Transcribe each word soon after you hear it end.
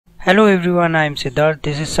Hello everyone, I am Siddharth.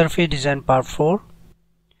 This is Surface Design Part 4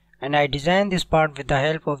 and I designed this part with the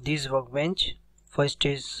help of this workbench. First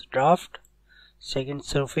is draft, second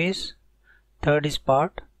surface, third is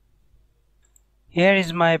part. Here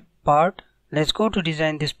is my part. Let's go to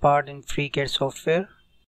design this part in FreeCAD software.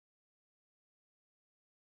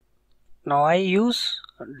 Now I use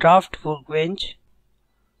draft workbench.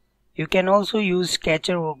 You can also use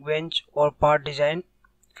sketcher workbench or part design,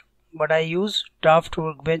 but I use draft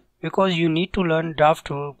workbench because you need to learn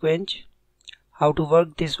draft workbench, how to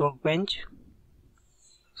work this workbench.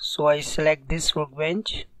 So I select this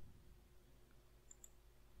workbench.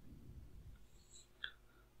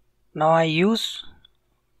 Now I use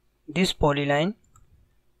this polyline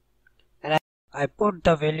and I put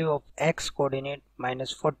the value of x coordinate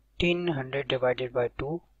minus 1400 divided by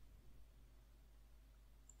 2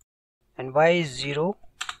 and y is 0,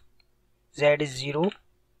 z is 0.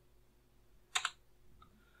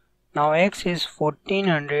 Now x is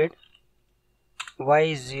 1400, y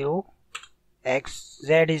is 0,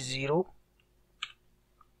 z is 0.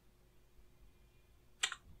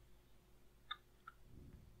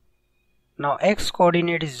 Now x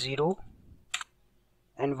coordinate is 0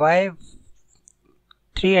 and y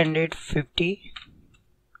 350,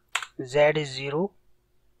 z is 0.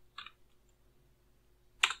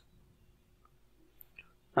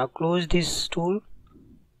 Now close this tool.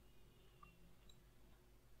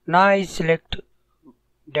 Now I select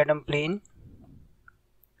datum plane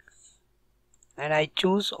and I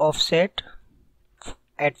choose offset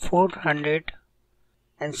at 400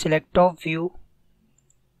 and select top view.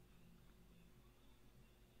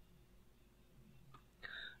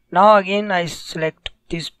 Now again I select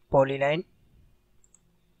this polyline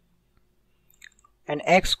and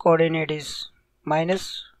x coordinate is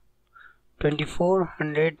minus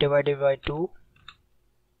 2400 divided by 2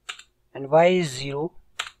 and y is 0,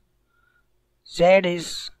 z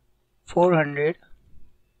is 400.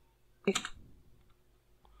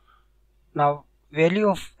 Now value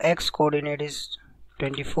of x coordinate is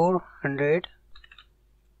 2400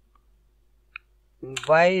 and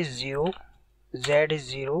y is 0, z is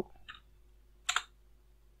 0.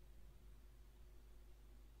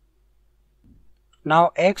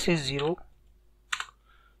 Now x is 0,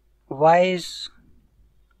 y is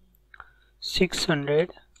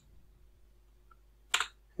 600,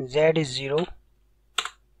 z is 0.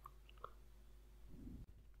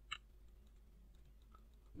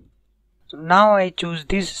 Now I choose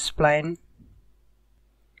this spline.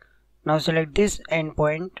 Now select this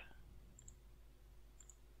endpoint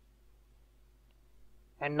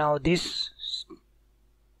and now this.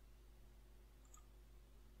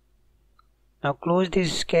 Now close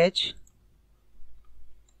this sketch.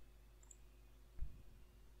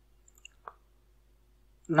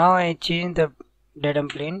 Now I change the datum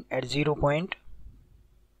plane at 0 point.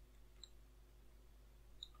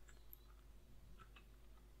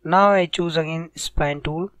 Now I choose again spline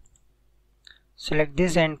tool. Select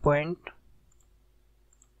this endpoint.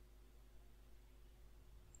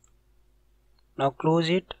 Now close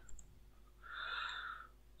it.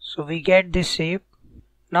 So we get this shape.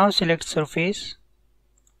 Now select surface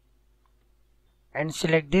and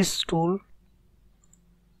select this tool.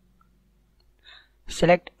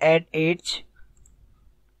 Select add edge.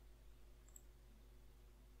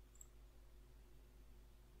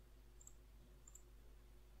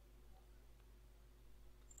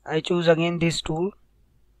 I choose again this tool.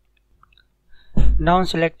 Now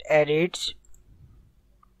select add edge.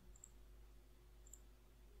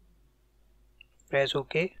 Press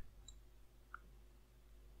OK.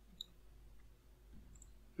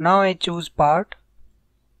 Now I choose part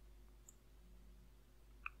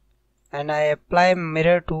and I apply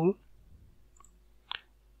mirror tool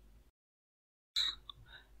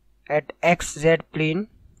at XZ plane.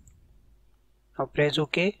 Now press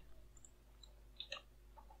OK.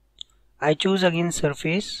 I choose again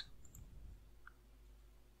surface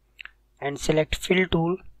and select fill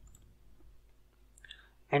tool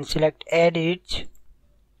and select add edge.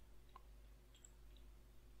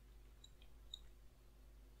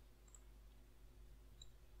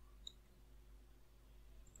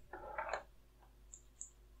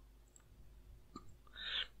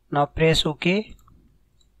 Now press OK.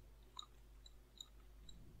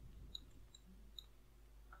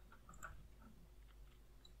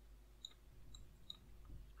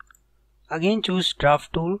 Again choose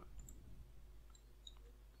draft tool.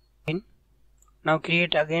 Now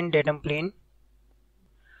create again datum plane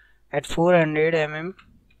at 400 mm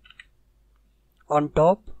on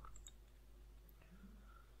top.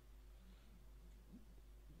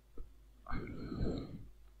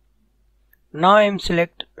 Now I am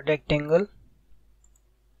select rectangle.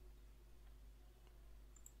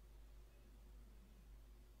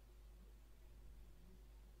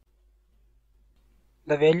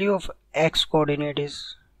 The value of x coordinate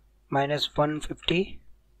is minus 150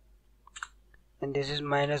 and this is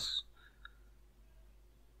minus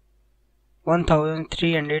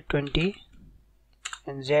 1320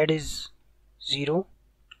 and z is 0.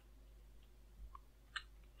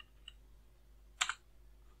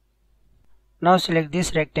 Now select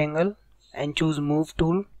this rectangle and choose move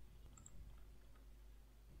tool.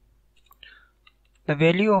 The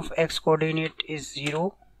value of x coordinate is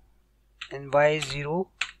 0 and y is 0,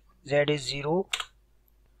 z is 0.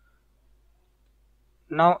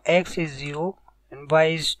 Now x is 0 and y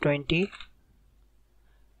is 20,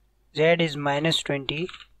 z is minus 20.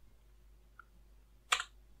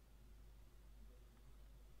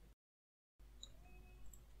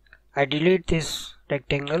 I delete this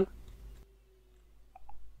rectangle.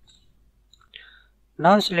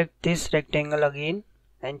 Now select this rectangle again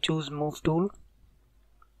and choose move tool.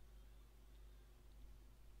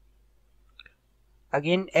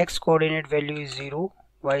 Again x coordinate value is 0,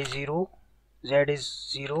 y is 0, z is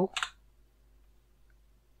 0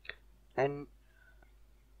 and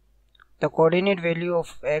the coordinate value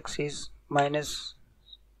of x is minus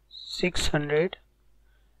 600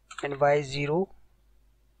 and y is 0,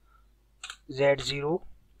 z 0.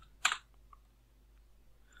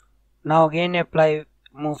 Now again apply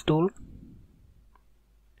move tool.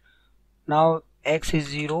 Now x is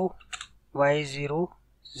 0, y is 0,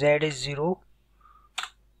 z is 0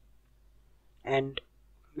 and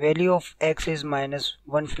value of x is minus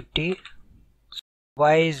 150,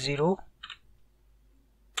 y is 0,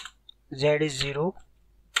 z is 0.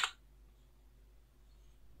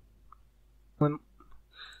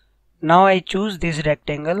 Now I choose this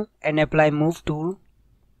rectangle and apply move tool.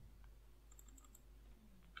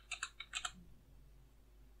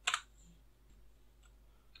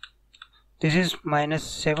 This is minus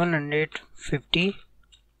 750.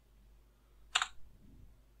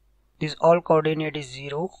 This all coordinate is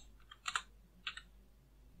 0.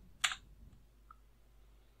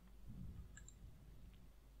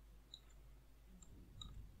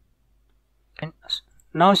 And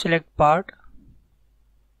now select part.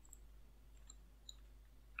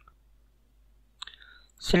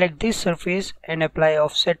 Select this surface and apply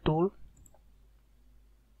offset tool.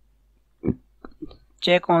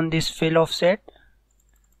 Check on this fill offset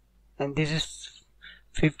and this is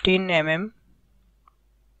 15 mm.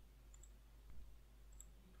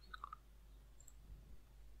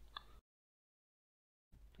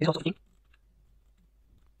 This is also 15.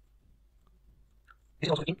 This is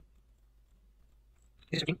also 15.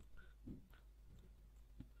 This is 15.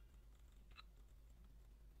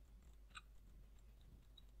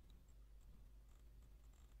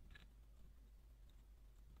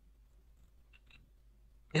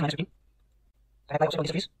 This is minus 15. I apply offset on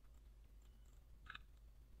this surface.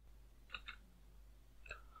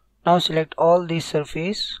 Now select all these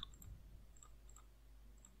surface.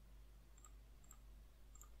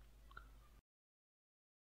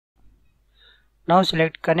 Now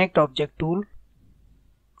select connect object tool.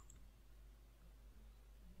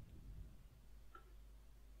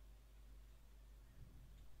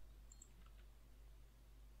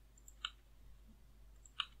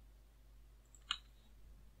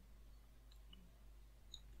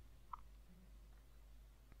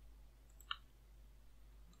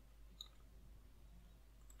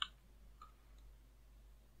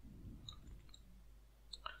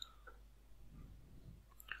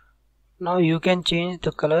 Now you can change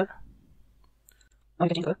the color.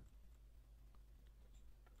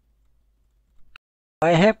 I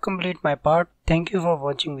have completed my part. Thank you for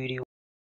watching video.